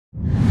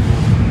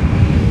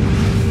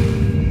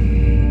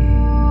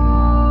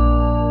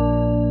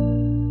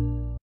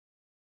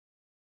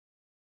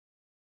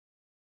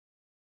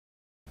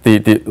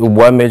the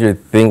one major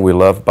thing we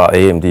love about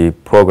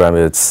AMD program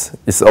is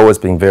it's always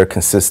been very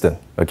consistent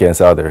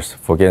against others,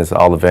 against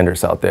all the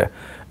vendors out there,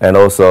 and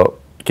also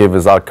give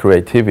us our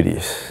creativity.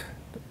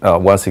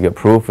 Once you get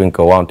approved, we can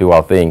go on and do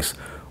our things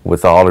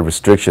with all the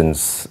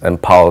restrictions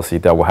and policy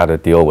that we had to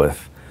deal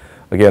with.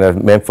 Again, the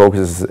main focus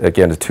is,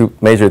 again, the two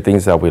major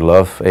things that we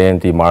love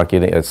AMD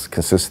marketing is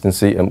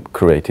consistency and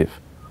creative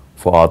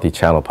for all the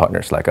channel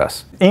partners like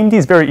us. AMD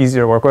is very easy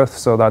to work with,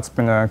 so that's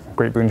been a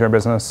great boon to our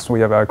business. We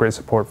have great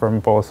support from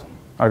both,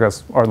 I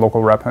guess, our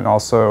local rep and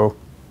also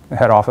the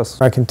head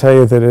office. I can tell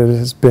you that it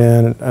has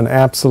been an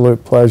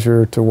absolute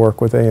pleasure to work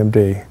with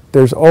AMD.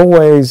 There's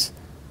always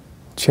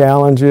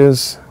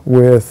challenges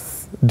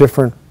with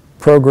different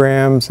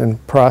programs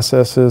and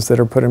processes that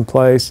are put in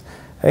place.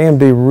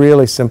 AMD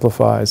really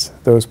simplifies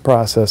those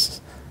processes,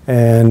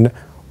 and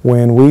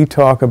when we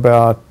talk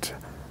about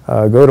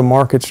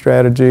go-to-market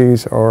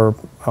strategies or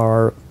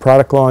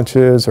product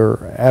launches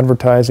or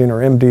advertising or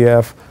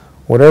MDF,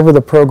 whatever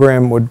the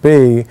program would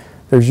be,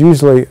 there's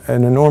usually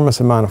an enormous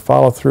amount of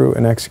follow-through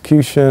and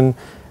execution,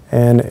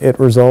 and it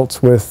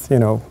results with, you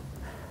know,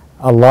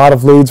 a lot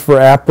of leads for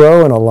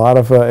APRO and a lot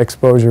of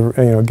exposure,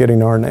 you know,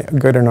 getting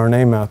our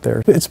name out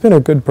there. It's been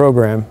a good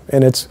program,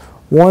 and it's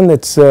one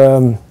that's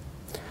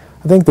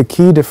I think the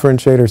key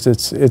differentiators,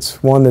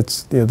 it's one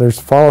that's, you know, there's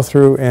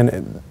follow-through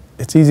and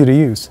it's easy to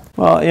use.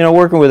 Well, you know,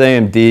 working with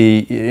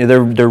AMD,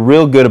 they're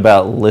real good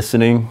about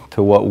listening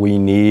to what we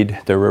need.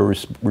 They're real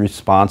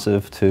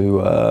responsive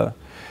to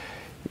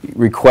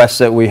requests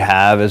that we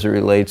have as it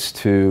relates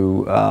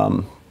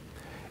to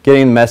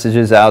getting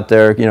messages out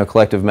there, you know,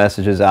 collective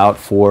messages out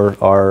for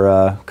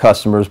our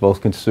customers, both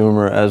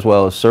consumer as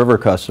well as server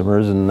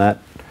customers, and that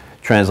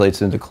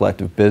translates into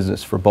collective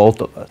business for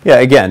both of us. Yeah,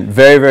 again,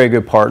 very, very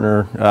good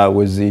partner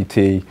with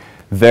ZT.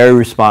 Very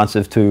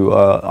responsive to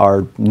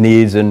our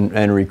needs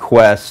and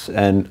requests,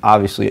 and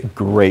obviously a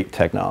great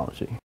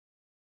technology.